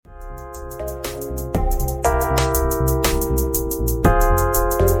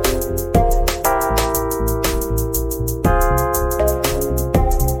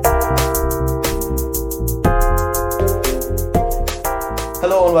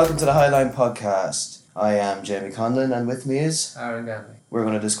and welcome to the Highline Podcast. I am Jamie Conlon and with me is Aaron Ganley. We're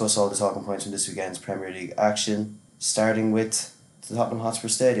going to discuss all the talking points from this weekend's Premier League action, starting with the Tottenham Hotspur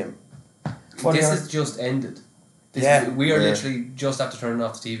Stadium. This has just ended. We are literally just after turning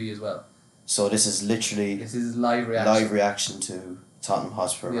off the TV as well. So this is live reaction. Live reaction to Tottenham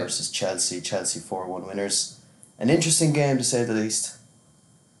Hotspur versus Chelsea. Chelsea 4-1 winners. An interesting game to say the least.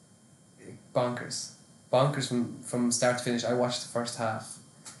 Bonkers from start to finish. I watched the first half,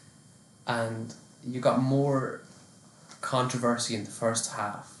 and you got more controversy in the first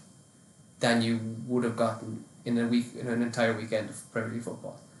half than you would have gotten in an entire weekend of Premier League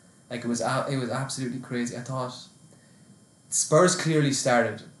football. Like it was absolutely crazy. I thought Spurs clearly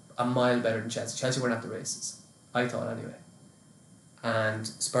started a mile better than Chelsea. Chelsea weren't at the races, I thought anyway. And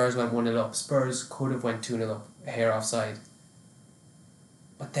Spurs went 1-0 up. Spurs could have went 2-0 up, a hair offside.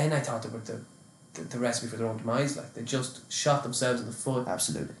 But then I thought they were the recipe for their own demise. Like they just shot themselves in the foot.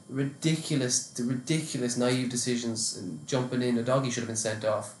 Absolutely. The ridiculous naive decisions and jumping in. A doggy should have been sent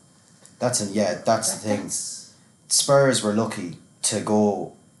off. That's the thing. Spurs were lucky to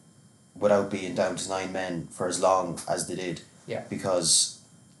go without being down to 9 men for as long as they did. Yeah. Because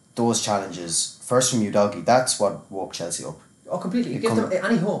those challenges, first from Udogie, that's what woke Chelsea up. Oh, completely. It gave them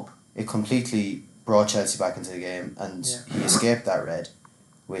any hope. It completely brought Chelsea back into the game, and he escaped that red,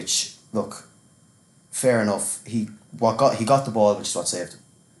 which, look, fair enough. He got the ball, which is what saved him.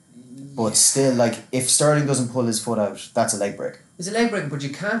 But still, like, if Sterling doesn't pull his foot out, that's a leg break. It's a leg break, but you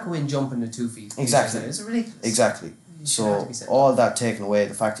can't go in jumping to 2 feet. Exactly. It's ridiculous. Exactly. So all that taken away,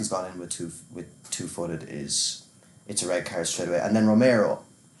 the fact he's gone in with two-footed it's a red card straight away. And then Romero.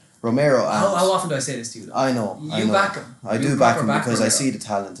 How often do I say this to you? Though? I know. Back him. I do back him because Romero. I see the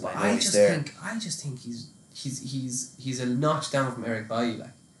talent and I know he's there. I just think he's a notch down from Eric Bailly.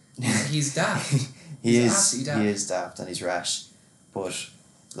 Like he's daft. He is daft and he's rash, but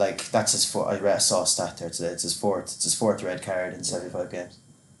like that's his fourth. I saw a stat there today. It's his fourth red card in 75 games.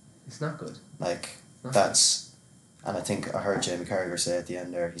 It's not good. And I think I heard Jamie Carragher say at the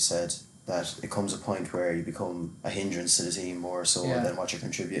end there. He said that it comes a point where you become a hindrance to the team more so than what you're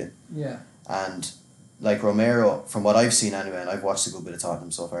contributing. Yeah. And like Romero, from what I've seen anyway, and I've watched a good bit of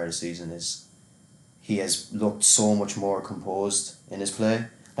Tottenham so far this season, is he has looked so much more composed in his play.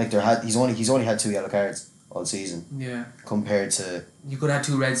 Like he's only had 2 yellow cards all season. Yeah. Compared to you could have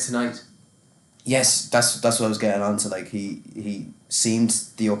 2 reds tonight. Yes, that's what I was getting on to. Like he seemed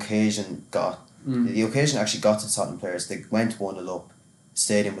the occasion actually got to Tottenham players. They went 1-0 up.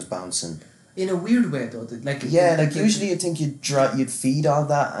 Stadium was bouncing. In a weird way though, usually you'd think you'd feed on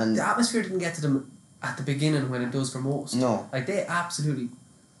that, and the atmosphere didn't get to them at the beginning when it does for most. No. Like they absolutely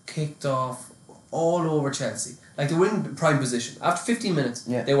kicked off all over Chelsea. Like they were in prime position. After 15 minutes,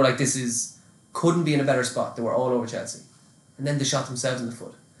 they were like, couldn't be in a better spot. They were all over Chelsea. And then they shot themselves in the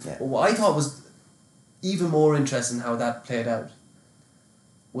foot. Yeah. But what I thought was even more interesting how that played out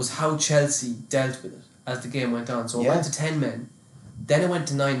was how Chelsea dealt with it as the game went on. So it went to 10 men, then it went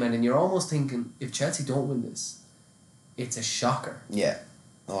to 9 men, and you're almost thinking, if Chelsea don't win this, it's a shocker. Yeah.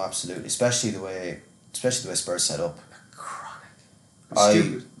 Oh, absolutely. Especially the way Spurs set up. Chronic.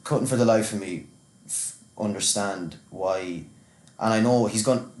 I couldn't for the life of me understand why, and I know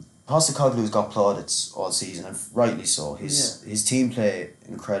Postecoglou's got plaudits all season, and rightly so. His team play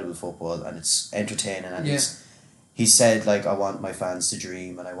incredible football, and it's entertaining, and he said, like, I want my fans to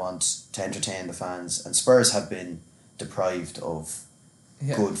dream and I want to entertain the fans, and Spurs have been deprived of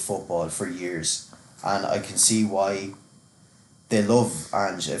good football for years, and I can see why they love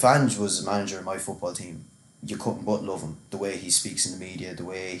Ange. If Ange was a manager of my football team, you couldn't but love him. The way he speaks in the media, the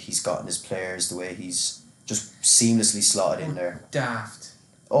way he's gotten his players, the way he's just seamlessly slotted in there. Daft.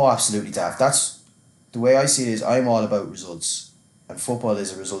 Oh, absolutely daft. That's the way I see it. Is I'm all about results, and football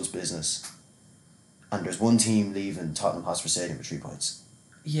is a results business. And there's one team leaving Tottenham Hotspur Stadium with 3 points.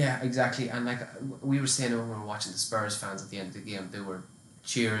 Yeah, exactly. And like we were saying when we were watching the Spurs fans at the end of the game, they were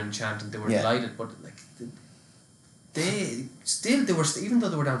cheering, chanting, they were delighted, but like they were even though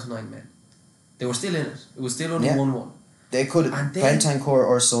they were down to 9 men, they were still in it. It was still only 1-1. They could have Bentancur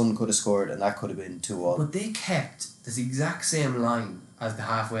or Son could have scored, and that could have been 2-2. But they kept the exact same line as the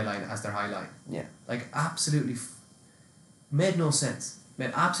halfway line as their high line. Yeah. Like absolutely made no sense.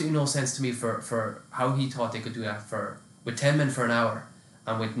 Made absolutely no sense to me for how he thought they could do that with 10 men for an hour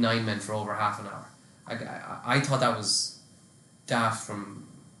and with 9 men for over half an hour. I thought that was daft from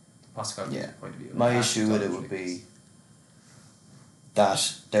Postecoglou's point of view. My issue with it would be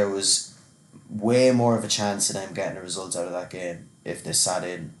that there was way more of a chance of them getting a result out of that game if they sat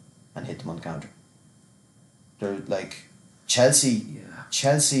in and hit them on the counter. They're like Chelsea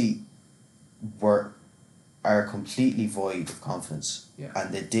were are completely void of confidence,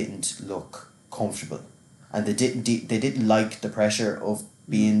 and they didn't look comfortable, and they didn't like the pressure of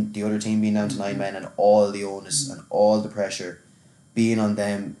being the other team being down to 9 men and all the onus and all the pressure being on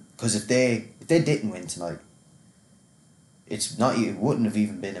them. Because if they didn't win tonight, it wouldn't have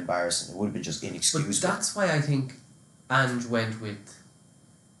even been embarrassing. It would have been just inexcusable. But that's why I think Ange went with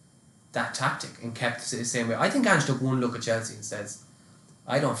that tactic and kept it the same way. I think Ange took one look at Chelsea and says,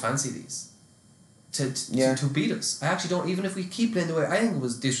 I don't fancy these to beat us. I actually don't. Even if we keep playing the way, I think it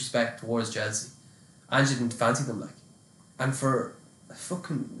was disrespect towards Chelsea. Ange didn't fancy them, like, and for a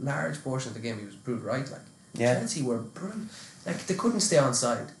fucking large portion of the game he was proved right. Like, Chelsea were brutal. Like, they couldn't stay on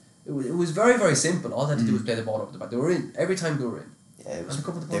side. It was very, very simple. All they had to do was play the ball over the back. They were in every time they were in. Yeah, it was.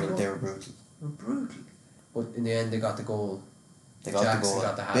 They were brutal. They were brutal. But in the end, they got the goal. They got Jackson the goal.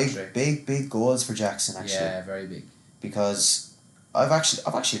 Got the hat-trick. Big goals for Jackson, actually. Yeah, very big. Because I've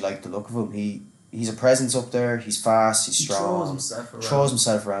actually liked the look of him. He's a presence up there. He's fast. He's strong. Throws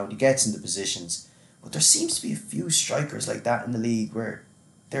himself around. He gets into positions. But there seems to be a few strikers like that in the league where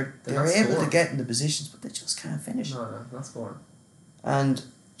they're able to get into positions, but they just can't finish. No, that's boring. And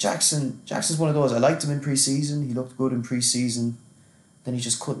Jackson's one of those. I liked him in pre-season. He looked good in pre-season. Then he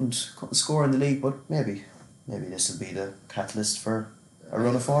just couldn't score in the league. But maybe this will be the catalyst for a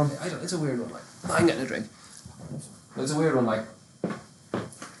run of form. It's a weird one. Like, I'm getting a drink. It's a weird one. Like,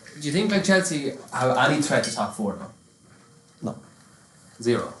 do you think like Chelsea have any threat to top four now? No.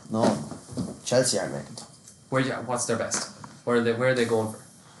 Zero. No. Chelsea aren't making top. What's their best? Where are they going for?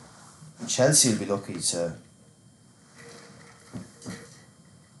 Chelsea will be lucky to.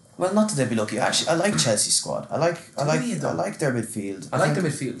 Well, not that they'd be lucky. Actually, I like Chelsea's squad. I like their midfield. I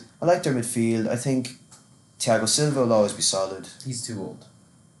like their midfield. I think Thiago Silva will always be solid. He's too old.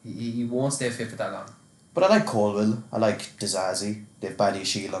 He won't stay fit for that long. But I like Colwill. I like Dizazi. They've Badia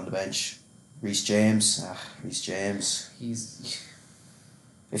Shield on the bench. Reece James. He's.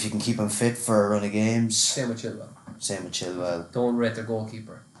 If you can keep him fit for a run of games. Same with Chilwell. Don't rate their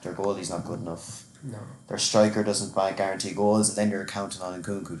goalkeeper. Their goalie's not good enough. No. Their striker doesn't guarantee goals, and then you're counting on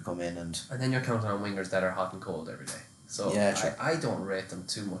Nkunku to come in and then you're counting on wingers that are hot and cold every day. So I don't rate them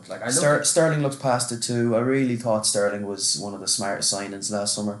too much. Like Sterling looks past it too. I really thought Sterling was one of the smartest signings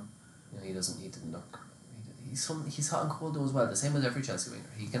last summer. No, he didn't look. He's hot and cold though as well. The same as every Chelsea winger.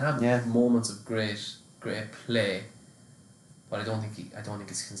 He can have moments of great play, but I don't think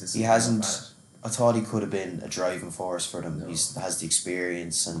it's consistent. He hasn't. I thought he could have been a driving force for them. No. He has the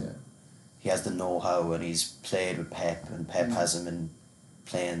experience and he has the know-how, and he's played with Pep, and Pep has him in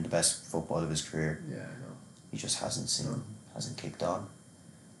playing the best football of his career. Yeah, I know. He just hasn't kicked on.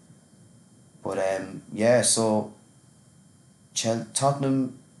 But so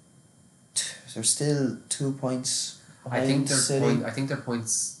Tottenham, they're still 2 points behind I think their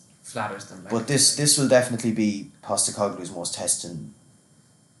points flatters them. But this will definitely be Postecoglou's most testing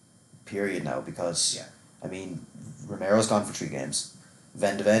period now, because I mean, Romero's gone for 3 games.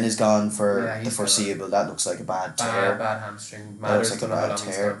 Van de Ven is gone for the foreseeable. That looks like a bad tear. Bad hamstring. That looks like a bad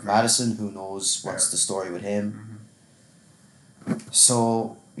tear. Madison, who knows what's the story with him. Mm-hmm.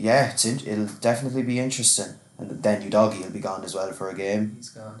 So it'll definitely be interesting. And then Udogie will be gone as well for a game. He's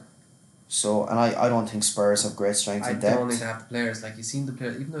gone. So, and I don't think Spurs have great strength and depth. I don't think they have the players. Like, you seen the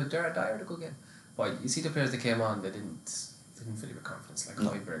players, even though they're a good game, but you see the players that came on, they didn't fill you with confidence. Like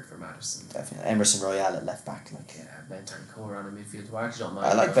Højbjerg for Madison. Definitely. Emerson Royale at left back. Bentancur on the midfield, who I actually don't mind.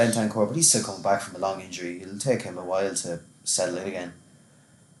 I like Bentancur, but he's still coming back from a long injury. It'll take him a while to settle in again.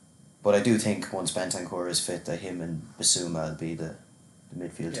 But I do think once Bentancur is fit, that him and Bissouma will be the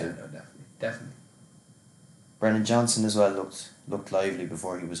midfield too. No, definitely. Brennan Johnson as well looked lively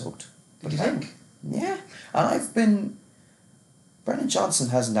before he was hooked. Did you think? Yeah. And Brennan Johnson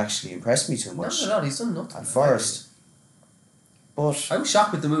hasn't actually impressed me too much. No, he's done nothing. At first. But I was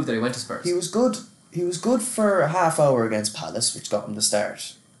shocked with the move that he went to Spurs. He was good. He was good for a half hour against Palace, which got him the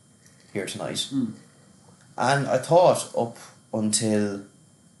start here tonight. Mm. And I thought up until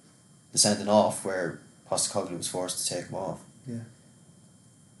the sending off, where Postecoglou was forced to take him off. Yeah.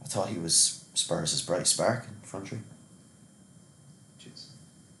 I thought he was Spurs' bright spark in front three. Jeez.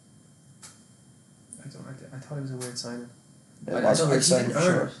 I thought it was a weird signing. It was a weird signing for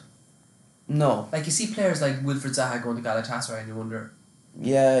sure. No. Like, you see players like Wilfried Zaha going to Galatasaray and you wonder...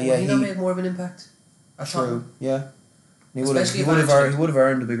 Yeah. Would he not make more of an impact? True, yeah. He would have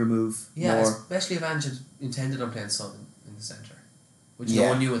earned a bigger move. Yeah, more. Especially if Ange had intended on playing Son in the centre. Which no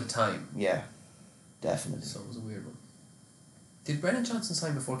one knew at the time. Yeah, definitely. So it was a weird one. Did Brennan Johnson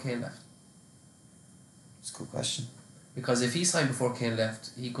sign before Kane left? That's a good question. Because if he signed before Kane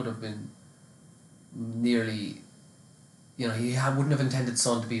left, he could have been nearly wouldn't have intended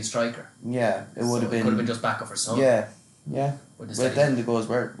Son to be a striker. Yeah, it would have been. It could have been just backup for Son. Yeah, yeah. But Instead then it goes,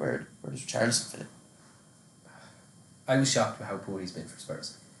 where does Richarlison fit in? I was shocked with how poor he's been for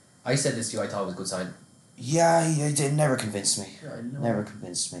Spurs. I said this to you, I thought it was a good sign. Yeah, it never convinced me. Yeah, I know. Never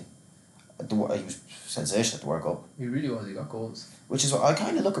convinced me. He was sensational at the World Cup. He really was, he got goals. Which is what I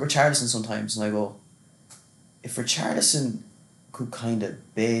kind of look at Richarlison sometimes and I go, if Richarlison could kind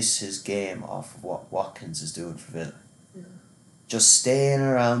of base his game off of what Watkins is doing for Villa. Yeah. Just staying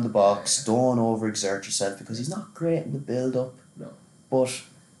around the box, don't overexert yourself, because he's not great in the build-up. No. But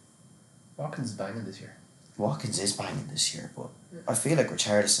Watkins is banging this year. Watkins is banging this year, but I feel like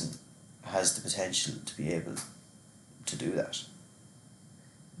Richarlison has the potential to be able to do that.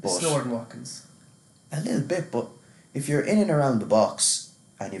 But slower than Watkins. A little bit, but if you're in and around the box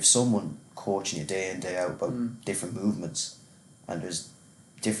and you've someone coaching you day in, day out about different movements, and there's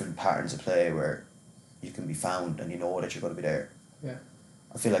different patterns of play where you can be found and you know that you're going to be there. Yeah.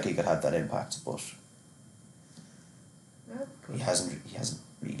 I feel like he could have that impact, but yeah, he hasn't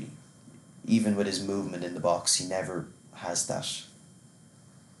really. Even with his movement in the box, he never has that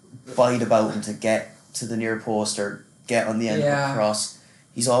bite about him to get to the near post or get on the end of the cross.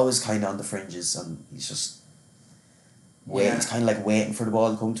 He's always kind of on the fringes, and he's just He's kind of like waiting for the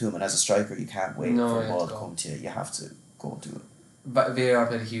ball to come to him, and as a striker, you can't wait for the ball to come to you. You have to go to it. But VAR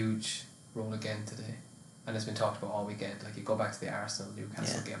played a huge role again today, and it's been talked about all weekend. Like, you go back to the Arsenal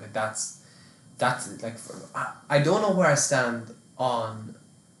Newcastle game, like that's like I don't know where I stand on.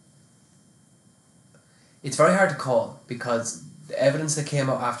 It's very hard to call because the evidence that came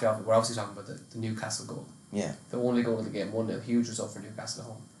out after we're obviously talking about the Newcastle goal. Yeah. The only goal of the game, 1-0, huge result for Newcastle at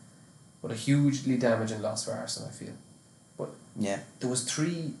home, but a hugely damaging loss for Arsenal, I feel. But there was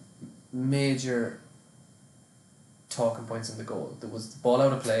 3 major talking points in the goal. There was the ball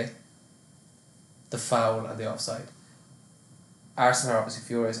out of play, the foul, and the offside. Arsenal are obviously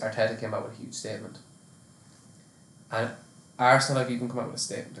furious. Arteta came out with a huge statement. And Arsenal have even come out with a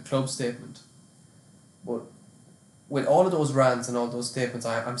statement, a club statement. But with all of those rants and all those statements,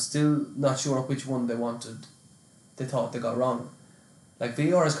 I'm still not sure which one they thought they got wrong. Like,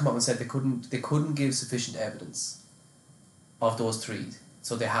 VAR has come up and said they couldn't give sufficient evidence of those 3,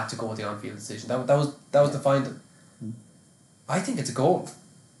 so they had to go with the on-field decision. That was the finding. I think it's a goal.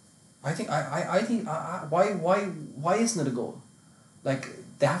 I think why isn't it a goal? Like,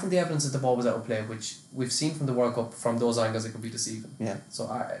 they haven't the evidence that the ball was out of play, which we've seen from the World Cup. From those angles, it can be deceiving. Yeah. So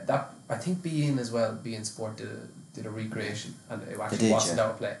I think beIN Sport did a recreation, and it actually wasn't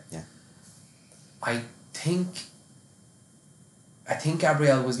out of play. Yeah. I think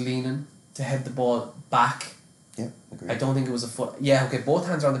Gabriel was leaning to head the ball back. Yeah, agreed. I don't think it was a foot. Yeah, okay, both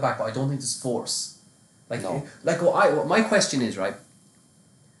hands are on the back, but I don't think there's force. Like, no. What my question is, right?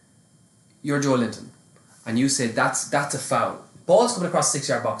 You're Joe Linton, and you say that's a foul. Ball's coming across the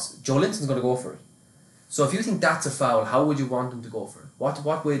 6-yard box. Joe Linton's going to go for it. So if you think that's a foul, how would you want him to go for it?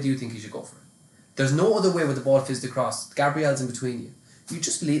 What way do you think he should go for it? There's no other way with the ball fizzed across. Gabriel's in between you. You're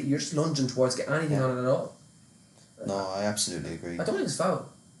just lunging towards get anything on it at all. No, I absolutely agree. I don't think it's foul.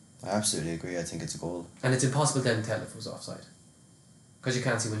 I absolutely agree. I think it's a goal. And it's impossible then to tell if it was offside, because you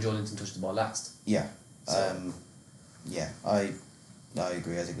can't see when Joe Linton touched the ball last. Yeah. So. I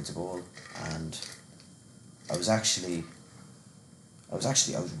agree. I think it's a goal, and I was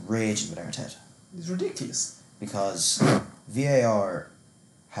raging with Arteta. It's ridiculous. Because VAR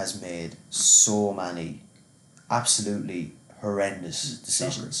has made so many absolutely horrendous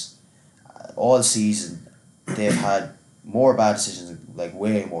decisions. All season, they've had more bad decisions, like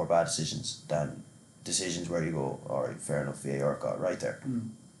way more bad decisions than decisions where you go, all right, fair enough, VAR got it right there.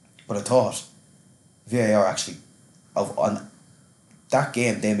 But I thought VAR actually, on that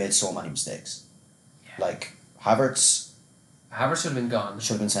game, they made so many mistakes. Yeah. Like, Havertz should have been gone.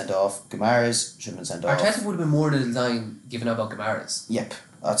 Should have been sent off. Guimaraes should have been sent off. Arteta would have been more in the line giving out about Guimaraes. Yep.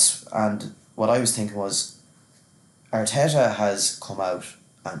 And what I was thinking was, Arteta has come out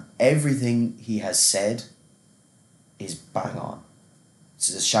and everything he has said is bang on.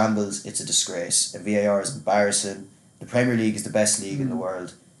 It's a shambles, it's a disgrace. And VAR is embarrassing. The Premier League is the best league in the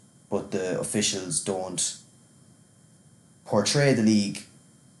world, but the officials don't portray the league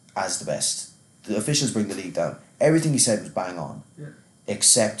as the best. The officials bring the league down. Everything he said was bang on,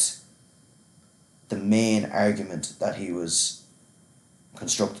 except the main argument that he was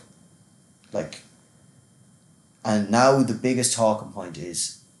constructing. Like, and now the biggest talking point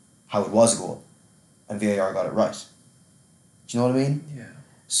is how it was a goal, and VAR got it right. Do you know what I mean? Yeah.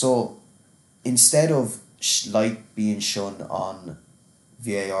 So, instead of light being shunned on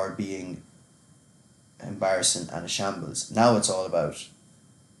VAR being embarrassing and a shambles, now it's all about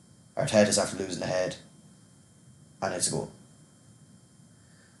Arteta's after losing the head. and it's a goal.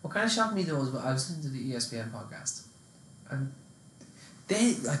 What kind of shocked me though was I was listening to the ESPN podcast, and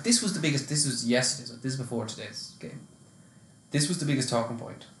they this was the biggest. This was yesterday, so this is before today's game. This was the biggest talking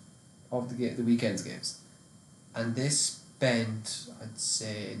point of the weekend's games, and they spent, I'd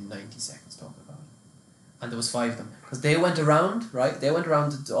say, 90 seconds talking about it, and there was 5 of them because they went around, right? They went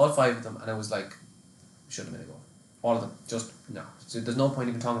around to all 5 of them, and it was like, should have made a goal, all of them, just no. So there's no point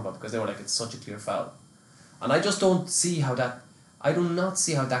even talking about it because they were like, it's such a clear foul, and I just don't see how that. I do not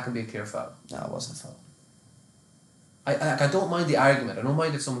see how that can be a clear foul. No, it wasn't a foul. I don't mind the argument. I don't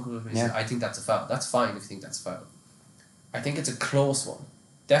mind if someone comes up and says, Yeah. I think that's a foul. That's fine if you think that's a foul. I think it's a close one.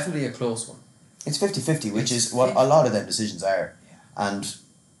 Definitely a close one. It's 50-50, which is what a lot of them decisions are. Yeah. And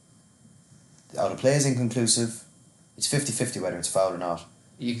out of play is inconclusive. It's 50-50 whether it's foul or not.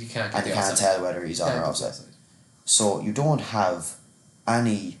 You can't get And you can't tell whether he's on or offside. So you don't have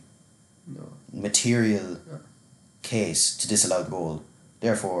any material case to disallow the goal.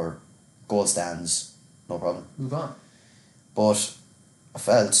 Therefore, goal stands, no problem. Move on. But I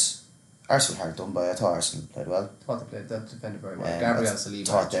felt Arsenal were hard done by. I thought Arsenal played well. Thought they played that defended very well. Gabriel Saliba.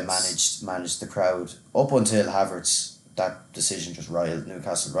 Thought they managed the crowd up until Havertz. That decision just riled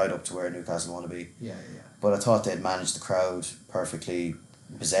Newcastle right up to where Newcastle want to be. Yeah. But I thought they'd managed the crowd perfectly.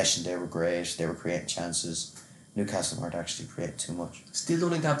 Possession, they were great. They were creating chances. Newcastle weren't actually creating too much. Still don't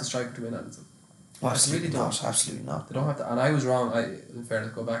think they have the striker to win anything. Absolutely really not. don't. Absolutely not. They don't have to. And I was wrong. In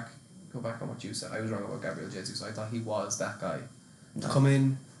fairness, go back on what you said. I was wrong about Gabriel Jesus. I thought he was that guy to come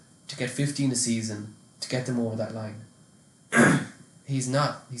in to get 15 a season to get them over that line. He's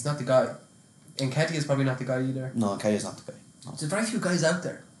not the guy. Nketiah is probably not the guy either. No, Nketiah's not the guy. No. There's very few guys out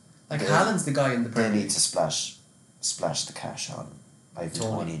there. Like Haaland's the guy in the They Premier need League. to splash the cash on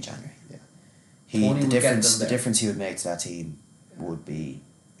Tony in January. Yeah. The difference he would make to that team would be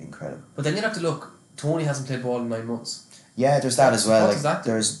incredible. But then you'd have to look. Tony hasn't played ball in 9 months. Yeah, there's that as well. What Like does that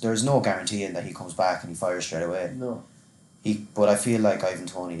do? there's no guaranteeing that he comes back and he fires straight away. No. But I feel like Ivan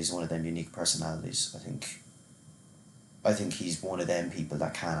Toney is one of them unique personalities. I think he's one of them people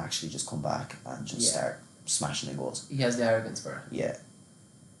that can actually just come back and just start smashing in goals. He has the arrogance for it. Yeah.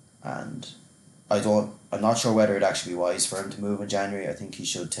 And I'm not sure whether it'd actually be wise for him to move in January. I think he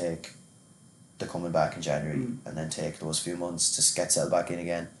should take the coming back in January and then take those few months to get settled back in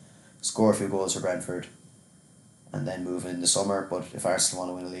again, score a few goals for Brentford, and then move in the summer. But if Arsenal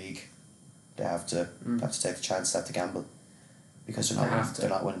want to win a league, they have to take the chance, they have to gamble, because they're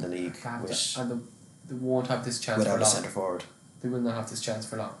not winning the league And they won't have this chance without for a long. centre forward. They will not have this chance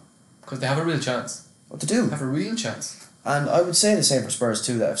for long. Because they have a real chance. What to do? They have a real chance. And I would say the same for Spurs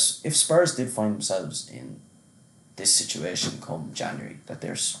too, that if Spurs did find themselves in this situation come January, that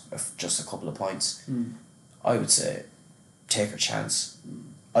there's just a couple of points, I would say take a chance.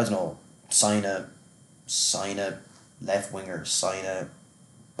 I don't know, sign a left winger, sign a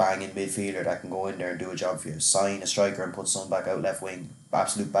banging midfielder that can go in there and do a job for you, sign a striker and put someone back out left wing,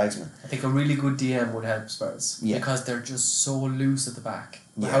 absolute bagsman. I think a really good DM would help Spurs. Yeah. Because they're just so loose at the back.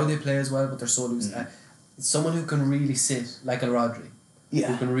 Yeah. How they play as well, but they're so loose. It's someone who can really sit, like a Rodri.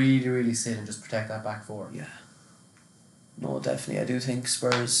 Who can really, really sit and just protect that back four. Yeah. No, definitely. I do think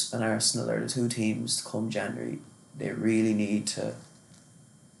Spurs and Arsenal are the two teams to come January. They really need to.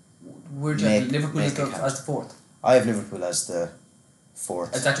 Where do you have Liverpool make as the fourth? I have Liverpool as the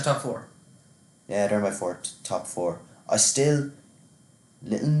fourth. Is that your top four? Yeah, they're my top four. I still,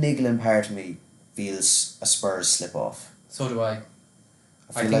 little niggling part of me feels a Spurs slip off. So do I.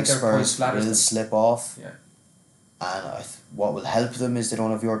 I feel like Spurs will slip off. Yeah. And what will help them is they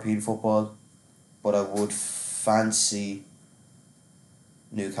don't have European football. But I would fancy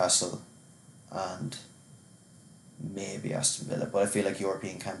Newcastle and maybe Aston Villa. But I feel like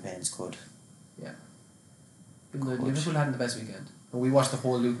European campaigns could. Yeah. Liverpool hadn't the best weekend. And we watched the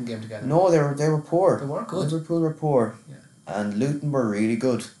whole Luton game together. No, they were poor. They were good. Liverpool were poor. Yeah. And Luton were really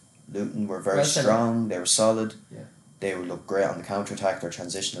good. Luton were very strong. They were solid. Yeah. They would look great on the counter attack. Their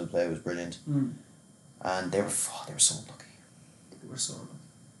transitional play was brilliant. And they were so unlucky. They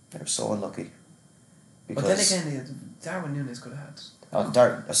were so unlucky. But then again, Darwin Núñez could have had.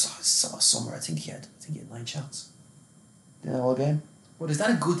 I saw somewhere. I think he had 9 shots. In the whole game. Well, is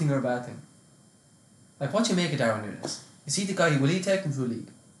that a good thing or a bad thing? Like, what do you make of Darwin Núñez? Is he the guy? Will he take them to a league?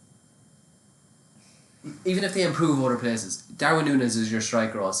 Even if they improve other places, Darwin Núñez is your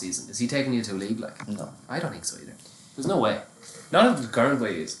striker all season. Is he taking you to a league? Like, no, I don't think so either. There's no way. Not at the current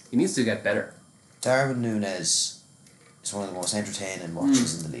way he is. He needs to get better. Darwin Núñez is one of the most entertaining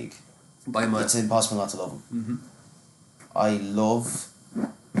watches in the league. By much. It's impossible not to love him. I love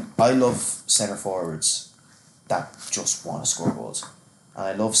centre forwards that just want to score goals. And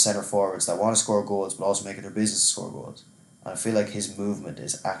I love centre forwards that want to score goals but also make it their business to score goals. And I feel like his movement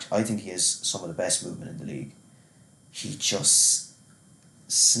is I think he has some of the best movement in the league. He just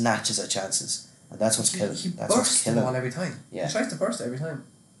snatches at chances. And that's what's killing. He That's bursts the ball every time. Yeah. He tries to burst every time.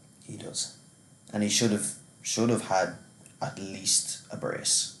 He does. And he should have had at least a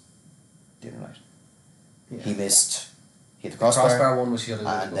brace the other night. Yeah. He missed. He hit the The crossbar. crossbar one was shielded.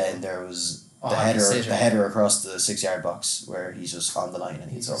 And then there was the the header across the 6-yard box where he's just on the line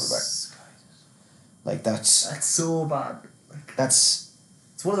and hits over the back. Like that's so bad. That's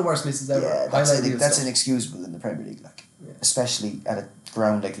it's one of the worst misses ever. Yeah, that's inexcusable in the Premier League, like especially at a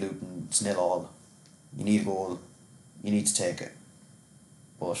ground like Luton. It's 0-0. You need a goal. You need to take it.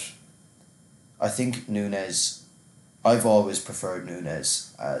 But I think Núñez. I've always preferred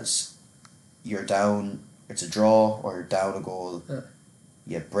Núñez as you're down. It's a draw or you're down a goal. Yeah.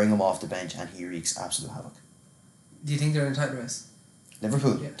 You bring him off the bench and he wreaks absolute havoc. Do you think they're in a tight race?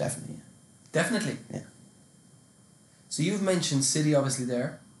 Liverpool, Yeah. definitely. Definitely. Yeah. So you've mentioned City obviously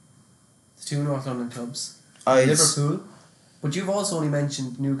there. The two North London clubs. I'd Liverpool. But you've also only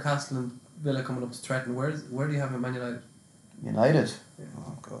mentioned Newcastle and Villa coming up to threaten. Where do you have Man United? United. Yeah.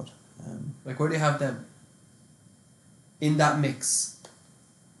 Oh God. Like where do you have them? In that mix.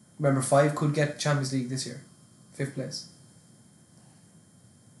 Remember 5 could get Champions League this year. 5th place.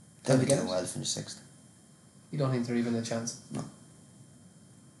 They'll be get doing it? well to finish 6th. You don't think they're even a chance? No.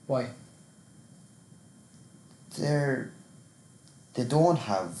 Why? They don't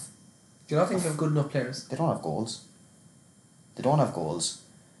have. Do you not think they have good enough players? They don't have goals. They don't have goals.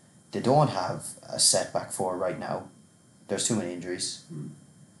 They don't have a setback for right now. There's too many injuries.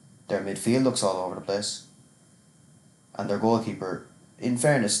 Their midfield looks all over the place. And their goalkeeper, in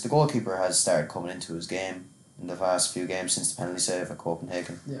fairness, the goalkeeper has started coming into his game in the past few games since the penalty save at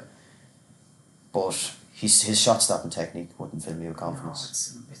Copenhagen. Yeah. But his shot stopping technique wouldn't fill me with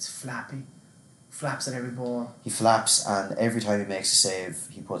confidence. No, it's flappy. Flaps at every ball. He flaps, and every time he makes a save,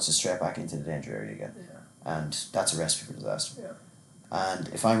 he puts it straight back into the danger area again. Yeah. And that's a recipe for disaster. Yeah. And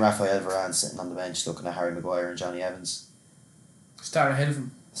if I'm Raphael Varane sitting on the bench looking at Harry Maguire and Johnny Evans Start ahead of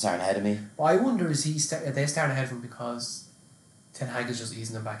him. starting ahead of me, Well, I wonder are they start ahead of him because Ten Hag is just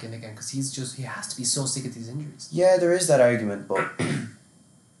easing him back in again because he has to be so sick of these injuries. yeah, there is that argument, but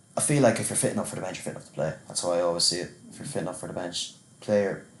I feel like if you're fit enough for the bench, you're fit enough to play. That's how I always see it. If you're fit enough for the bench,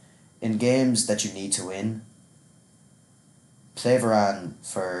 player in games that you need to win, play Varane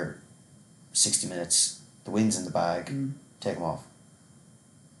for 60 minutes. The win's in the bag. Take him off.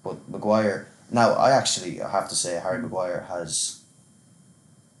 But Maguire, now I have to say Harry Maguire has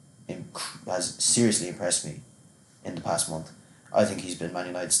seriously impressed me in the past month. I think he's been Man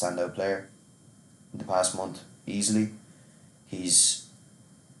United's standout player in the past month, easily. He's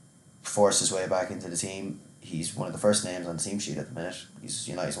forced his way back into the team. He's one of the first names on the team sheet at the minute. He's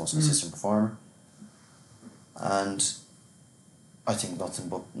United's most consistent performer. And I think nothing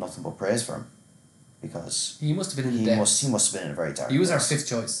but praise for him. Because he must have been in the depths. He must have been in a very dark He was place. our 5th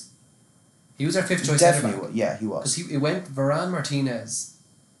choice. He was our 5th choice. Definitely, yeah, he was. Because it went Varane, Martinez.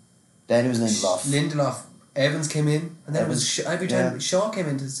 Then it was Lindelof. Evans came in, and then Evans, it was every time Shaw came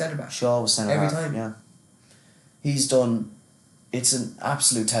into the centre back. Shaw was centre every half, time. yeah. He's done. It's an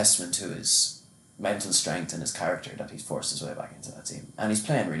absolute testament to his mental strength and his character that he's forced his way back into that team, and he's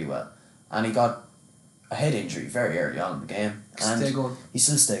playing really well. And he got a head injury very early on in the game, and he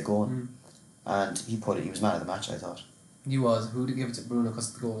still stayed going. And he was man of the match, I thought. He was. Who did give it to Bruno because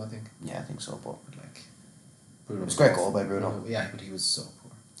of the goal? I think. Yeah, I think so. But Bruno it was a great goal by Bruno. Yeah, but he was so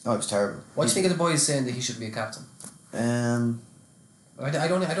poor. Oh, it was terrible. What do you think of the boys saying that he should be a captain? I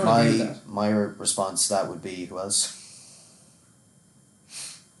don't agree with that. My response to that would be, who else?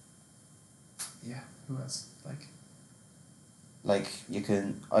 Yeah, who else? Like you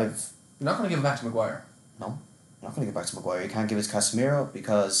can. You're not going to give it back to Maguire. No, I'm not going to give it back to Maguire. You can't give it to Casemiro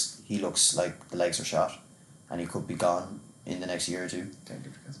because he looks like the legs are shot, and he could be gone in the next year or two.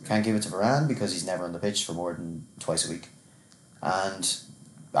 Can't give it to Varane because he's never on the pitch for more than twice a week, and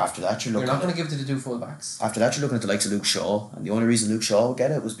after that you're not going to give it to the 2 full-backs. After that you're looking at the likes of Luke Shaw, and the only reason Luke Shaw would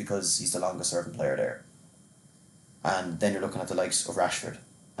get it was because he's the longest serving player there. And then you're looking at the likes of Rashford,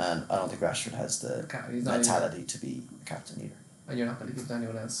 and I don't think Rashford has the mentality to be a captain either. And you're not going to give it to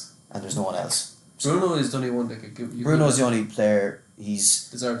anyone else. And there's no one else. Bruno is the only one that could give you. Bruno's the only player. He's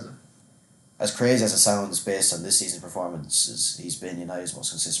deserves it. As crazy as it sounds, based on this season's performances, he's been United's most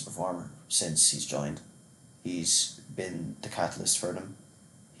consistent performer since he's joined. He's been the catalyst for them.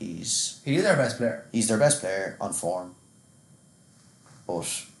 He is our best player. He's their best player on form.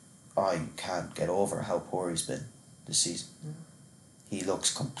 But I can't get over how poor he's been this season. Yeah. He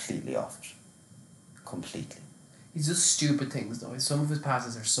looks completely off it. Completely. He does stupid things though. Some of his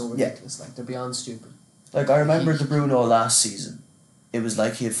passes are so ridiculous. Like they're beyond stupid. Like I remember De Bruyne last season. It was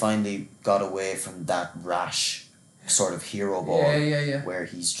like he had finally got away from that rash sort of hero ball. Yeah. Where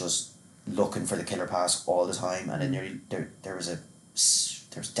he's just looking for the killer pass all the time, and there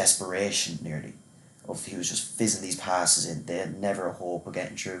was desperation nearly. Of he was just fizzing these passes in. They had never a hope of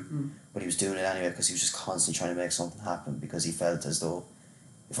getting through, but he was doing it anyway because he was just constantly trying to make something happen because he felt as though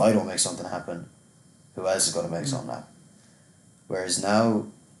if I don't make something happen, who else is going to make something happen? Whereas now,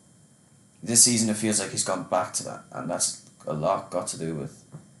 this season it feels like he's gone back to that, and that's a lot got to do with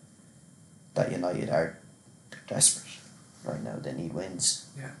that United are desperate right now. They need wins.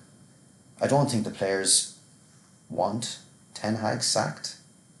 Yeah. I don't think the players want Ten Hag sacked.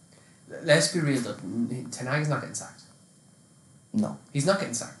 Let's be real though. Ten Hag's not getting sacked. No. He's not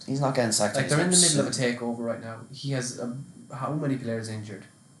getting sacked. He's not getting sacked. Like they're in the middle of a takeover right now. He has how many players injured?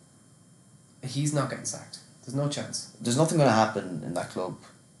 He's not getting sacked. There's no chance. There's nothing going to happen in that club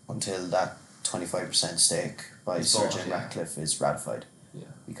until that 25% stake by Sir Jim Ratcliffe is ratified. Yeah.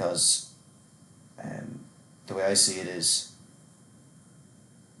 Because the way I see it is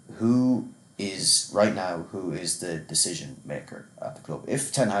who is the decision maker at the club?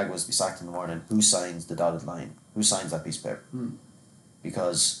 If Ten Hag was to be sacked in the morning, who signs the dotted line? Who signs that piece of paper?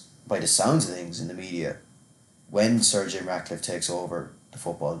 Because by the sounds of things in the media, when Sir Jim Ratcliffe takes over the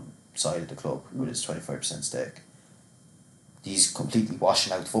football side of the club with his 25% stake, he's completely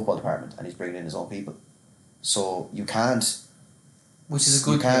washing out the football department and he's bringing in his own people. So you can't, which is a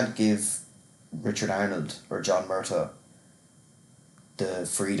good. You can't give Richard Arnold or John Murtaugh the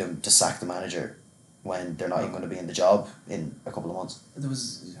freedom to sack the manager when they're not even going to be in the job in a couple of months. There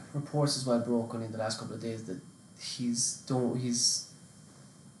was reports as well broken in the last couple of days that he's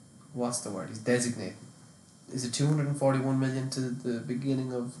what's the word? He's designating. Is it 241 million to the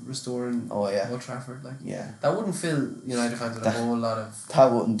beginning of restoring Old Trafford? Like that wouldn't fill United fans with a whole lot of.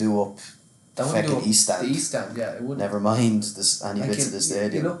 That wouldn't do up. That wouldn't do up East Stand. The East Stand, yeah, it wouldn't. Never mind any bits of the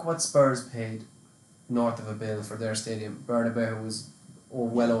stadium. You look what Spurs paid north of a bill for their stadium. Bernabeu was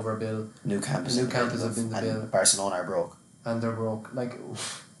well over a bill. New campus have been the bill. Barcelona are broke. And they're broke. Like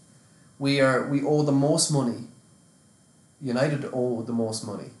we owe the most money. United owe the most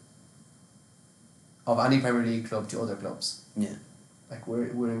money of any Premier League club to other clubs. Yeah. Like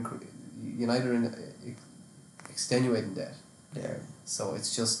United are in extenuating debt. Yeah. So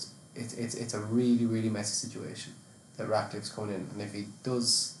it's just it's a really, really messy situation that Ratcliffe's coming in, and if he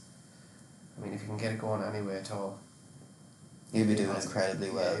does, I mean, if he can get it going anyway at all, he'll be doing incredibly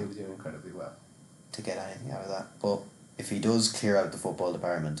well. Yeah, he'll be doing incredibly well to get anything out of that. But if he does clear out the football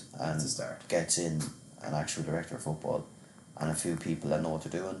department and gets in an actual director of football and a few people that know what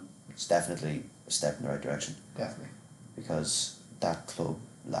they're doing, it's definitely a step in the right direction. Definitely. Because that club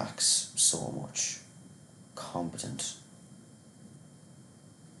lacks so much competent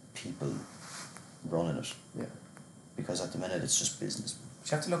people running it. Yeah. Because at the minute it's just business.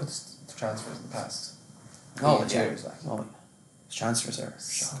 You have to look at the transfers in the past. Years. Transfers are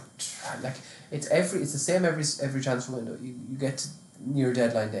like it's the same every transfer window. You get to near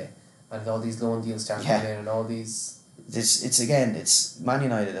deadline day and all these loan deals start coming in and all these. It's Man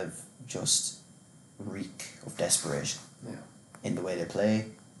United have just reek of desperation. Yeah. In the way they play,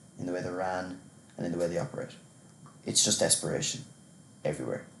 in the way they ran, and in the way they operate. It's just desperation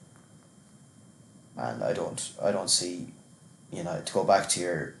everywhere. And I don't see United, to go back to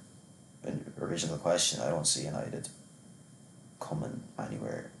your original question, I don't see United coming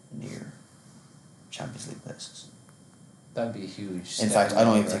anywhere near Champions League places. That'd be a huge. In fact, I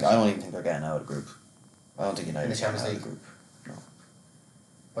don't even think they're getting out of the group. I don't think United are getting out of the group. No.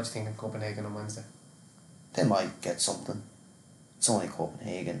 What do you think of Copenhagen on Wednesday? They might get something. It's only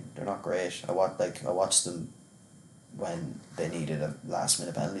Copenhagen. They're not great. I watched them when they needed a last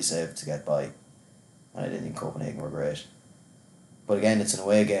minute penalty save to get by, and I didn't think Copenhagen were great. But again, it's an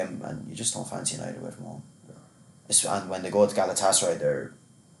away game, and you just don't fancy United away from home. No. And when they go to Galatasaray,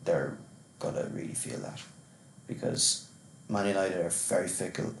 they're gonna really feel that, because Man United are very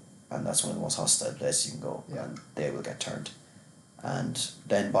fickle, and that's one of the most hostile places you can go, and they will get turned. And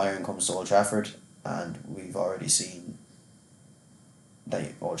then Bayern comes to Old Trafford, and we've already seen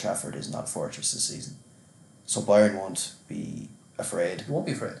that Old Trafford is not a fortress this season. So Bayern won't be afraid. They won't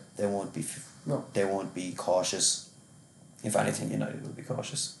be afraid. They won't be. No. They won't be cautious. If anything, United will be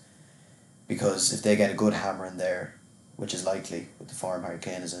cautious, because if they get a good hammer in there, which is likely with the form Harry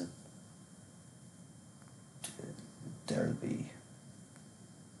Kane is in, there'll be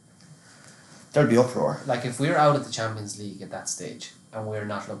uproar. Like if we're out of the Champions League at that stage and we're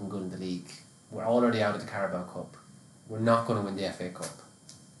not looking good in the league, we're already out of the Carabao Cup. We're not going to win the FA Cup.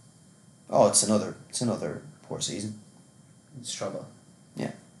 Oh, it's another poor season. Struggle.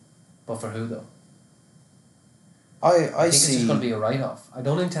 Yeah. But for who though? I think see. It's just going to be a write-off. I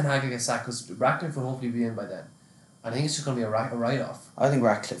don't think Ten Hag will get sacked because Ratcliffe will hopefully be in by then. I think it's just going to be a write-off. I think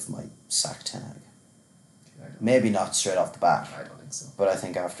Ratcliffe might sack Ten Hag. Maybe not straight off the bat. I don't think so. But I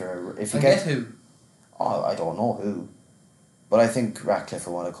think after if you get who? Oh, I don't know who, but I think Ratcliffe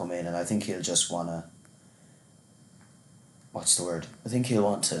will want to come in, and I think he'll just want to. What's the word? I think he'll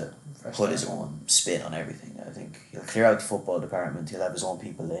want to put his own spin on everything. I think he'll clear out the football department. He'll have his own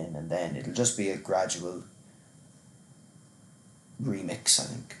people in, and then it'll just be a gradual remix. I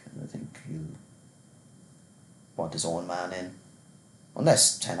think, and I think he'll want his own man in,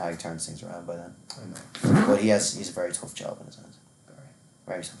 unless Ten Hag turns things around by then. I know, but he's a very tough job in his hands.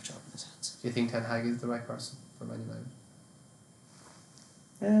 Very tough job in his hands. Do you think Ten Hag is the right person for Man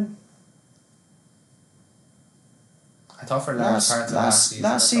United? I thought for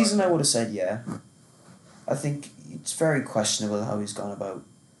last season I would have said yeah. I think it's very questionable how he's gone about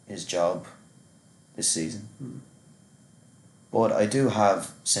his job this season. But I do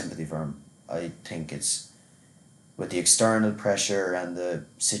have sympathy for him. I think it's with the external pressure and the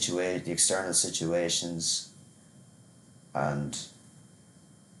external situations, and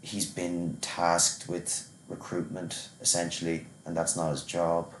he's been tasked with recruitment essentially, and that's not his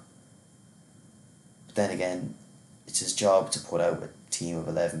job. But then again, it's his job to put out a team of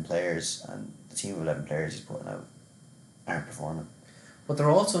 11 players, and the team of 11 players he's putting out aren't performing. But they're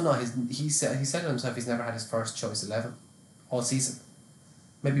also not he said to himself he's never had his first choice 11 all season.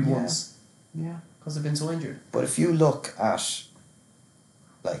 Maybe once. Yeah. Because they've been so injured. But if you look at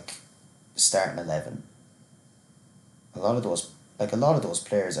like the starting 11, a lot of those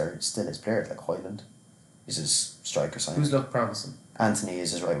players are still his players. Like Hoyland is his striker signing. Who's looked promising? Anthony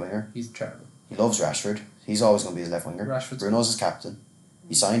is his right winger. He's terrible. He loves Rashford. He's always going to be his left winger. Bruno's his captain.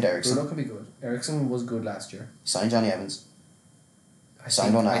 He signed Ericsson. Bruno could be good. Ericsson was good last year. He signed Johnny Evans. I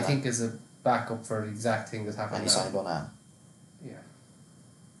think is a backup for the exact thing that's happening. And he signed Onana. Yeah.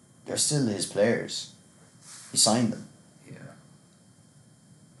 They're still his players. He signed them. Yeah.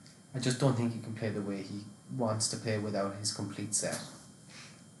 I just don't think he can play the way he wants to play without his complete set.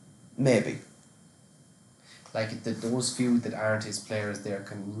 Maybe. Like those few that aren't his players there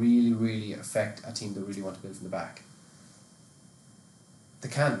can really, really affect a team that really want to build from the back. They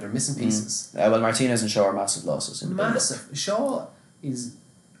can. They're missing pieces. Well, Martinez and Shaw are massive losses. Massive. Shaw is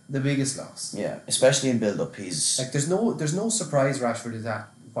the biggest loss. Yeah, especially in build-up. He's like there's no surprise Rashford is at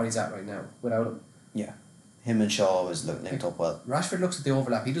what he's at right now without him. Yeah, him and Shaw is linked up well. Rashford looks at the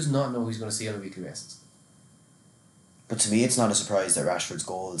overlap. He does not know who he's going to see on a weekly basis. But to me, it's not a surprise that Rashford's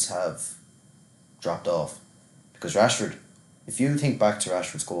goals have dropped off, because Rashford, if you think back to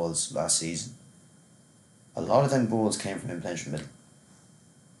Rashford's goals last season, a lot of them goals came from him playing through the middle.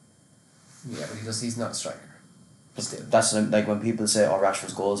 Yeah, but he's not a striker. That's like when people say, "Oh,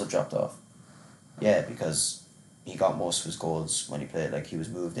 Rashford's goals have dropped off." Yeah, because he got most of his goals when he played. Like he was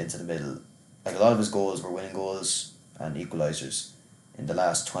moved into the middle. Like a lot of his goals were winning goals and equalisers in the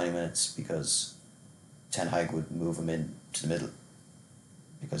last 20 minutes because Ten Hag would move him in to the middle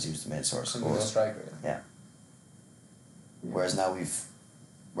because he was the main source of goals. Striker, yeah. Whereas I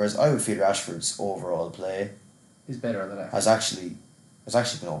would feel Rashford's overall play is better on the left. has actually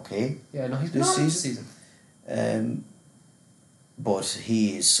been okay. Yeah, no, he's been this season. But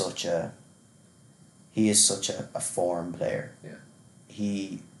he is such a form player.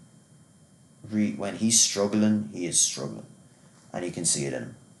 Yeah. When he's struggling, he is struggling, and you can see it in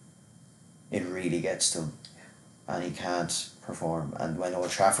him. It really gets to him, and he can't perform. And when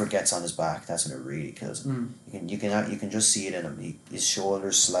Old Trafford gets on his back, that's when it really kills him. You can just see it in him. His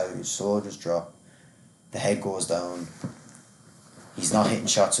shoulders slouch, his shoulders drop, the head goes down. He's not hitting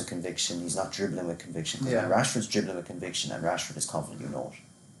shots with conviction. He's not dribbling with conviction. When Rashford's dribbling with conviction, and Rashford is confident, you know it.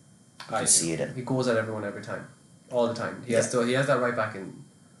 You can see it in him. He goes at everyone every time, all the time. He has that right back in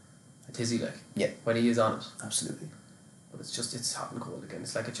a tizzy, like. Yeah. When he is on it. Absolutely. But it's hot and cold again.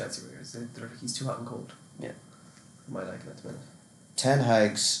 It's like a Chelsea winger. He's too hot and cold. Yeah. I might like it at the minute. Ten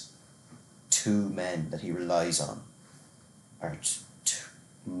Hag's two men that he relies on are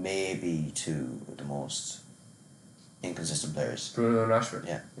maybe two of the most inconsistent players. Bruno and Rashford.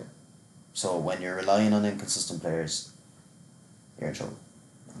 Yeah. So when you're relying on inconsistent players, you're in trouble.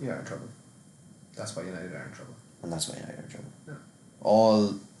 You're in trouble. That's why United are in trouble. And that's why United are in trouble. Yeah.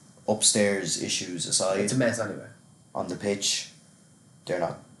 All upstairs issues aside, it's a mess anyway. On the pitch, they're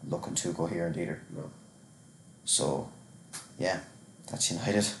not looking too coherent either. No. So, yeah, that's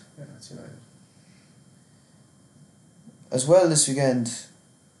United. Yeah, that's United. As well this weekend,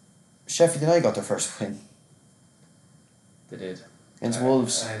 Sheffield United got their first win. They did. against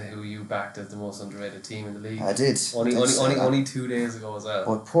Wolves. Who you backed as the most underrated team in the league. I did. Only 2 days ago as well.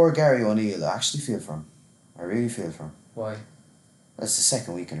 But poor Gary O'Neill, I actually feel for him. I really feel for him. Why? That's the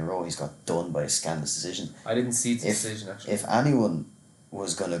second week in a row he's got done by a scandalous decision. I didn't see the decision actually. If anyone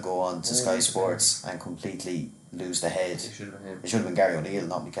was going to go on to Sky Sports and completely lose the head, It should have been him. It should have been Gary O'Neill,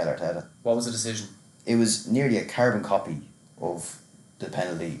 not Mikel Arteta. What was the decision? It was nearly a carbon copy of the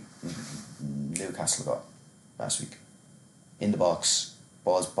penalty Newcastle got last week. In the box,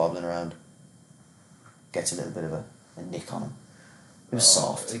 ball's bobbling around, gets a little bit of a nick on him. It was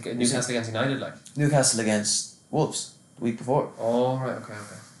soft. Newcastle against United, like? Newcastle against Wolves the week before. Oh, right, okay.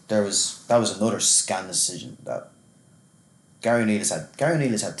 That was another scandalous decision that Gary O'Neill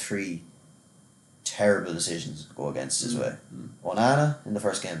has had 3 terrible decisions go against his way. Onana in the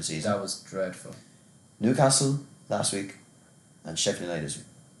first game of the season. That was dreadful. Newcastle last week, and Sheffield United this week.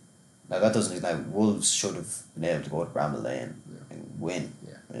 Now that doesn't. Now Wolves should have been able to go to Bramall Lane and win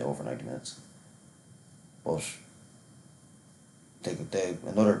in over 90 minutes. But they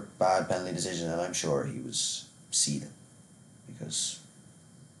another bad penalty decision, and I'm sure he was seething because.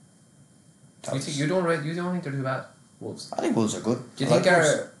 You don't think they're too bad, Wolves? I think Wolves are good. Do you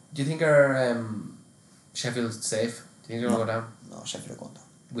think our Sheffield's safe? Do you think they're going to go down? No, Sheffield are going down.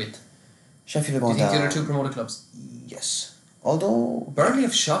 Do Sheffield are going down. you think the other 2 promoted clubs? Yes. Although Burnley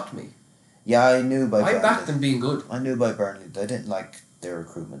have shocked me. Yeah, I knew by I Burnley. backed them being good. I knew by Burnley. I didn't like their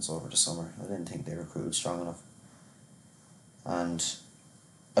recruitments over the summer. I didn't think they recruited strong enough. And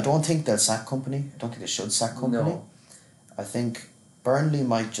I don't think they'll sack Company. I don't think they should sack Company. No. I think Burnley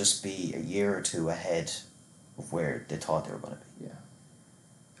might just be a year or 2 ahead of where they thought they were going to be. Yeah.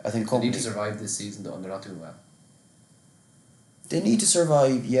 I think They Company need to survive this season though, and they're not doing well. They need to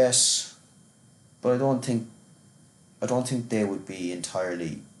survive, yes, but I don't think they would be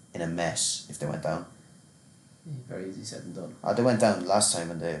entirely in a mess if they went down. Very easy said and done. They went down last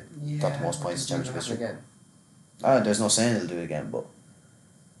time and they got the most points in Championship history. Again. There's no saying they'll do it again, but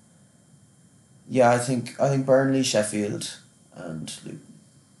yeah, I think Burnley, Sheffield, and Luton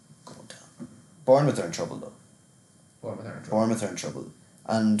going down. Bournemouth are in trouble though. Bournemouth are in trouble,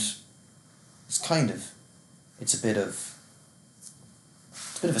 and it's a bit of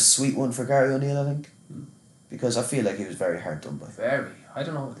a sweet one for Gary O'Neill, I think, because I feel like he was very hard done by. I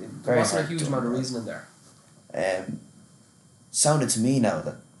don't know. There wasn't a huge amount of reasoning there. Sounded to me now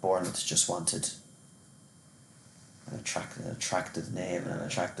that Bournemouth just wanted an attractive name and an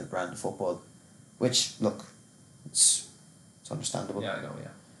attractive brand of football, which look, it's understandable. Yeah, I know.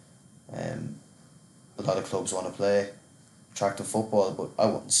 Yeah. A lot of clubs want to play attractive football, but I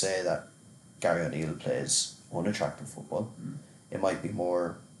wouldn't say that Gary O'Neill plays unattractive football. It might be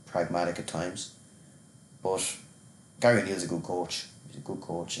more pragmatic at times, but Gary O'Neill's a good coach. He's a good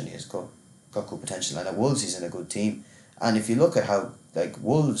coach, and he has got good potential. And at Wolves, he's in a good team. And if you look at how, like,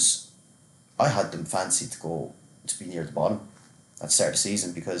 Wolves, I had them fancied to be near the bottom at the start of the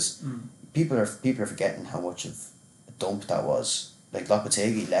season because people are forgetting how much of a dump that was. Like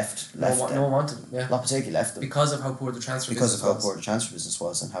Lopetegui left no one wanted him. Yeah. Lopetegui left them because of how poor the transfer business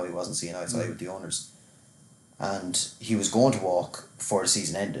was and how he wasn't seeing eye to eye with the owners. And he was going to walk before the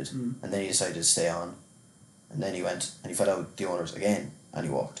season ended, and then he decided to stay on, and then he went and he fell out with the owners again, and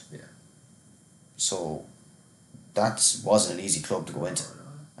he walked. Yeah. So that wasn't an easy club to go into,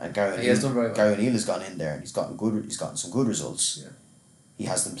 and Gary O'Neill has gone in there and he's gotten some good results. Yeah. He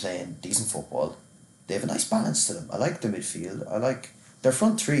has them playing decent football. They have a nice balance to them. I like the midfield. I like their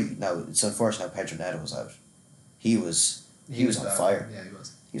front 3. Now it's unfortunate how Pedro Neto was out. He was on fire. Yeah, he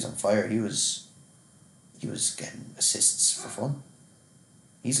was. He was on fire. He was getting assists for fun,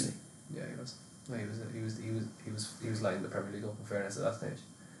 easily. Yeah, he was. No, he was lighting the Premier League up, in fairness, at that stage,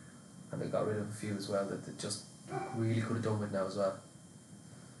 and they got rid of a few as well that they just really could have done with now as well.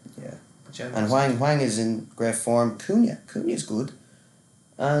 Yeah. But yeah, and Hwang is in great form. Cunha is good,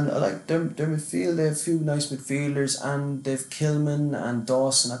 and I like their midfield. They have a few nice midfielders, and they've Kilman and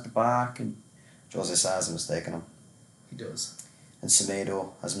Dawson at the back, and Jose Sa has mistaken him. He does. And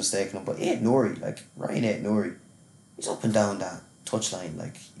Semedo has mistaken him, but Ryan Ait-Nouri, he's up and down that touchline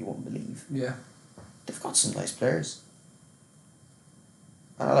like you wouldn't believe. Yeah. They've got some nice players.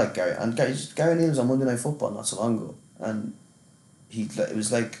 And I like Gary. And Gary O'Neill was on Monday Night Football not so long ago, and it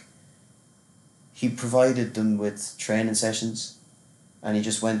was like he provided them with training sessions, and he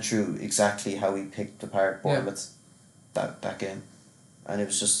just went through exactly how he picked apart Bournemouth that game, and it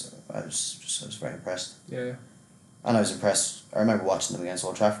was just I was very impressed. Yeah. And I was impressed. I remember watching them against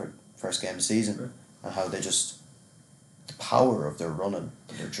Old Trafford, first game of the season, and how they just, the power of their running,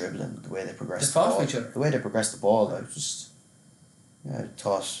 their dribbling, the way they progressed the way they progressed the ball, I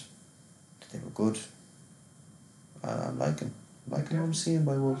thought that they were good. I'm liking. like what I'm seeing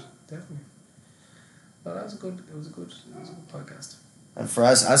by Wolves. Definitely. No, that was a good. It was a good podcast. And for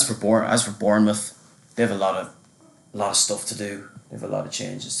as for Bournemouth, they have a lot of stuff to do. They have a lot of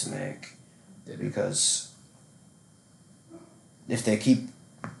changes to make, because if they keep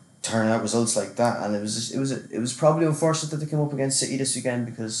turning out results like that, and it was probably unfortunate that they came up against City this weekend,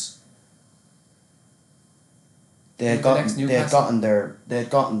 because they had gotten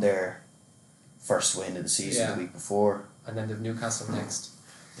their first win of the season the week before, and then they've Newcastle next.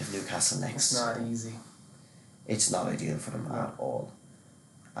 It's not easy. It's not ideal for them at all.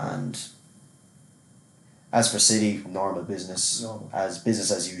 And as for City, normal business, as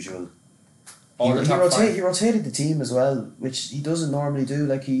business as usual. He rotated the team as well, which he doesn't normally do.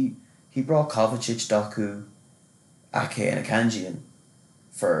 Like he brought Kovacic, Doku, Ake, and Akanji in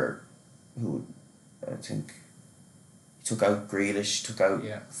for who I think he took out Grealish, took out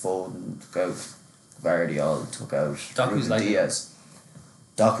Foden, took out Gvardiol, took out Doku's Ruben Diaz.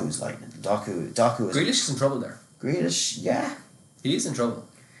 Doku's lightning. Doku is. Grealish is in trouble there. Grealish, yeah. He is in trouble.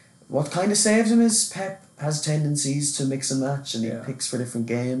 What kind of saves him is Pep has tendencies to mix and match, and he picks for different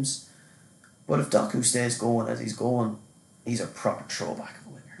games. But if Doku stays going as he's going, he's a proper throwback of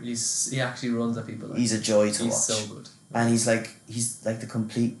a winger. He actually runs at people. He's a joy to watch. He's so good. And he's like the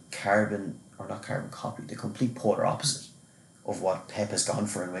complete not carbon copy, the complete polar opposite of what Pep has gone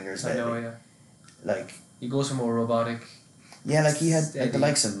for in wingers lately. I know, yeah. Like he goes for more robotic. Yeah, like he had like the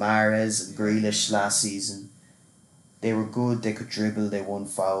likes of Mahrez and Grealish last season. They were good, they could dribble, they won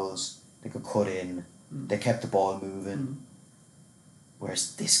fouls, they could cut in, they kept the ball moving.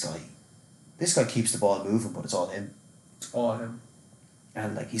 Whereas this guy keeps the ball moving, but it's all him. It's all him.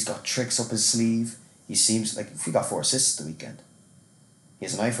 And like he's got tricks up his sleeve. He seems like he got 4 assists the weekend. He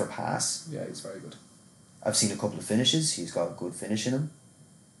has an eye for a pass. Yeah, he's very good. I've seen a couple of finishes. He's got a good finish in him.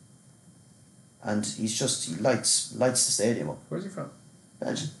 And he lights the stadium up. Where's he from?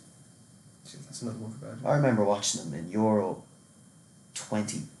 Belgium. That's another one for Belgium. I remember watching him in Euro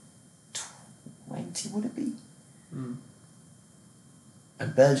 2020, would it be?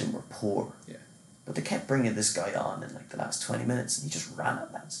 And Belgium were poor. Yeah. But they kept bringing this guy on in like the last 20 minutes, and he just ran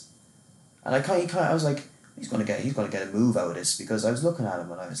at lads. And I was like, he's gonna get a move out of this, because I was looking at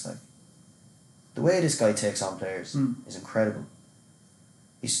him and I was like, the way this guy takes on players is incredible.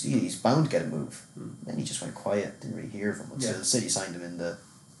 He's bound to get a move. Then he just went quiet, didn't really hear from him until City signed him in the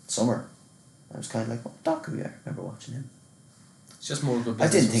summer. I was kind of like, Doku, I remember watching him. It's just more good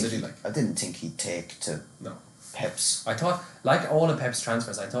business I didn't think he'd take to Pep's. I thought, like all of Pep's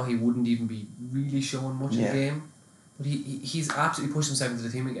transfers, I thought he wouldn't even be really showing much in the game. But he's absolutely pushed himself into the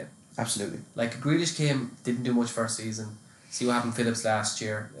team again. Absolutely. Like Grealish came, didn't do much first season. See what happened Phillips last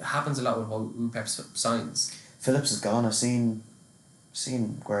year. It happens a lot with who Pep signs. Phillips is gone. I've seen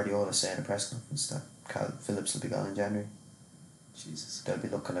Guardiola say in a press conference that Phillips will be gone in January. Jesus. They'll be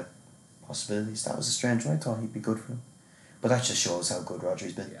looking at possibilities. That was a strange one. I thought he'd be good for him. But that just shows how good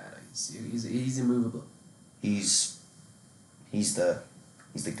Rodri's been. Yeah, he's immovable. He's the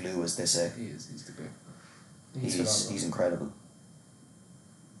glue, as they say. He's the glue. He's incredible.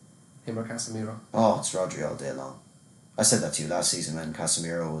 Him or Casemiro? Oh, it's Rodri all day long. I said that to you last season when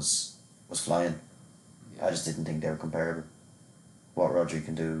Casemiro was flying. Yeah. I just didn't think they were comparable. What Rodri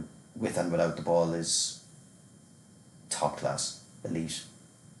can do with and without the ball is top class, elite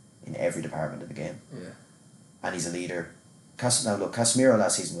in every department of the game. Yeah. And he's a leader. Casemiro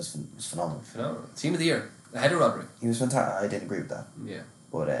last season was phenomenal. Phenomenal. Team of the year. Ahead of Rodri. He was fantastic. I didn't agree with that. Yeah.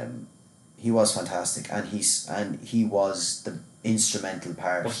 But he was fantastic, and he was the instrumental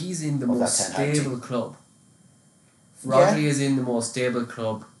part. But he's in the most stable club. Rodri is in the most stable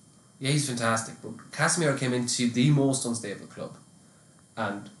club. Yeah, he's fantastic. But Casemiro came into the most unstable club,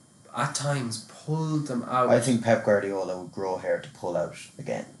 and at times pulled them out. I think Pep Guardiola would grow hair to pull out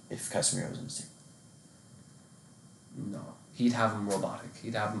again if Casemiro was in his team. No, he'd have him robotic.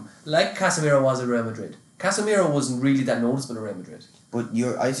 He'd have him like Casemiro was at Real Madrid. Casemiro wasn't really that noticeable at Real Madrid. But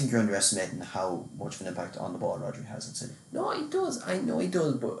I think you're underestimating how much of an impact on the ball Rodri has in City. No, he does. I know he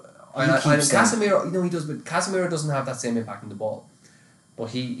does, but Casemiro. No, he does, but Casemiro doesn't have that same impact on the ball. But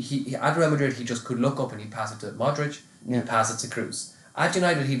he at Real Madrid, he just could look up and he'd pass it to Modric. He'd pass it to Kroos. At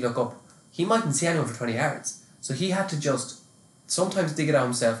United, he'd look up. He mightn't see anyone for 20 yards, so he had to just sometimes dig it out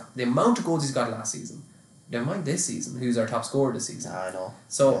himself. The amount of goals he's got last season. Never mind this season, who's our top scorer this season. I know.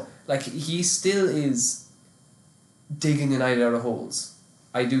 So like he still is digging United out of holes.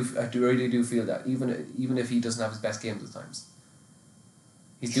 I really do feel that even if he doesn't have his best games at times,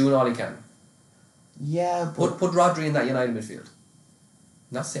 he's doing all he can. Yeah, but put Rodri in that United midfield.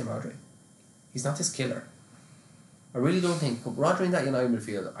 Not the same Rodri. He's not this killer. I really don't think. Put Rodri in that United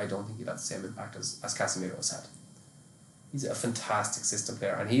midfield. I don't think he'd have the same impact as Casemiro has had. He's a fantastic system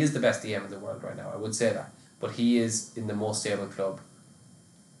player, and he is the best DM in the world right now. I would say that, but he is in the most stable club.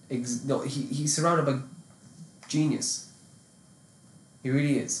 He's surrounded by genius. He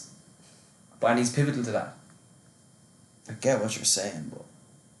really is, and he's pivotal to that. I get what you're saying, but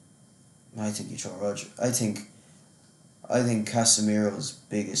I think you throw Roger. I think Casemiro's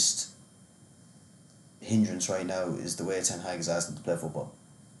biggest hindrance right now is the way Ten Hag is asking to play football.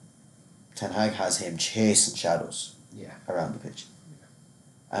 Ten Hag has him chasing shadows around the pitch.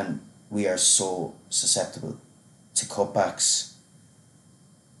 Yeah. And we are so susceptible to cutbacks,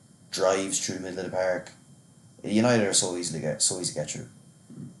 drives through the middle of the park. United are so easy to get through.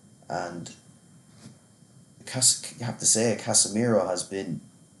 And you have to say Casemiro has been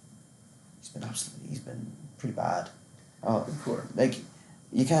pretty bad. Like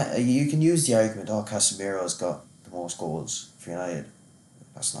you can use the argument, Casemiro's got the most goals for United.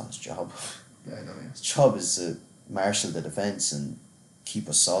 That's not his job. Yeah, I know. Yeah. His job is to marshal the defence and keep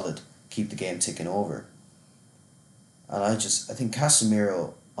us solid, keep the game ticking over. And I think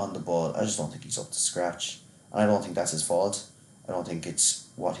Casemiro on the ball, I just don't think he's up to scratch. And I don't think that's his fault. I don't think it's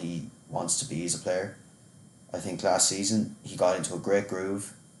what he wants to be as a player. I think last season he got into a great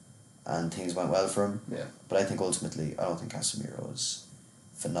groove and things went well for him. Yeah. But I think ultimately, I don't think Casemiro is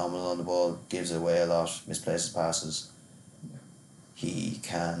phenomenal on the ball, gives it away a lot, misplaces passes. Yeah. He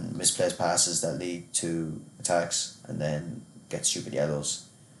can misplace passes that lead to attacks and then get stupid yellows.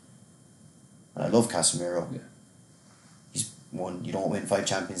 And I love Casemiro. Yeah. You don't win 5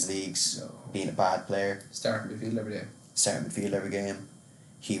 Champions Leagues being a bad player. Starting midfield every game.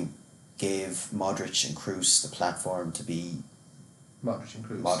 He gave Modric and Kroos the platform to be Modric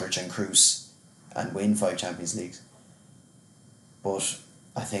and Kroos and win 5 Champions Leagues. But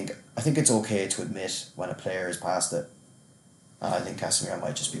I think it's okay to admit when a player is past it. And I think Casemiro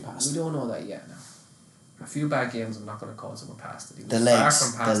might just be past it. We don't know that yet now. A few bad games, I'm not going to call someone past it. He was He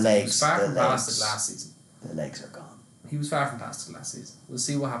was far from past it last season. The legs are gone. He was far from past it last season. We'll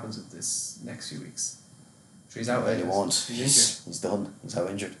see what happens with this next few weeks. He's out. He won't. He's injured. He's done. He's out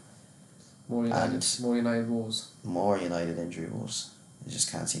injured. More United woes. More United injury woes. They just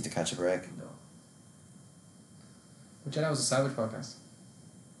can't seem to catch a break. No. But yeah, that was a Savage podcast.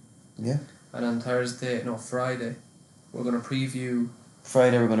 Yeah. And on Friday, we're going to preview...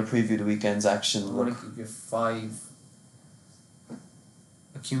 the weekend's action. We're going to give you 5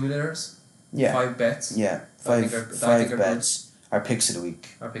 accumulators. Yeah. 5 bets. Yeah. 5 bets. Good. Our picks of the week.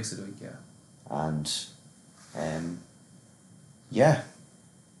 Yeah. And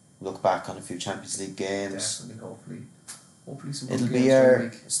look back on a few Champions League games. Definitely, hopefully some good It'll games be this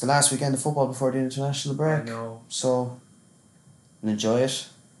week. It's the last weekend of football before the international break. I know. So enjoy it.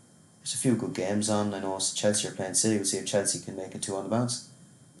 There's a few good games on. I know Chelsea are playing City. We'll see if Chelsea can make it 2 on the bounce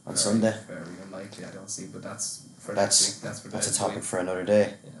on Sunday. Very unlikely, I don't see, but that's for next week. That's a topic for another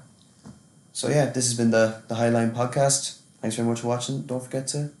day. Yeah. So this has been the Highline Podcast. Thanks very much for watching. Don't forget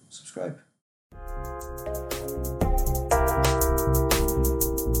to subscribe.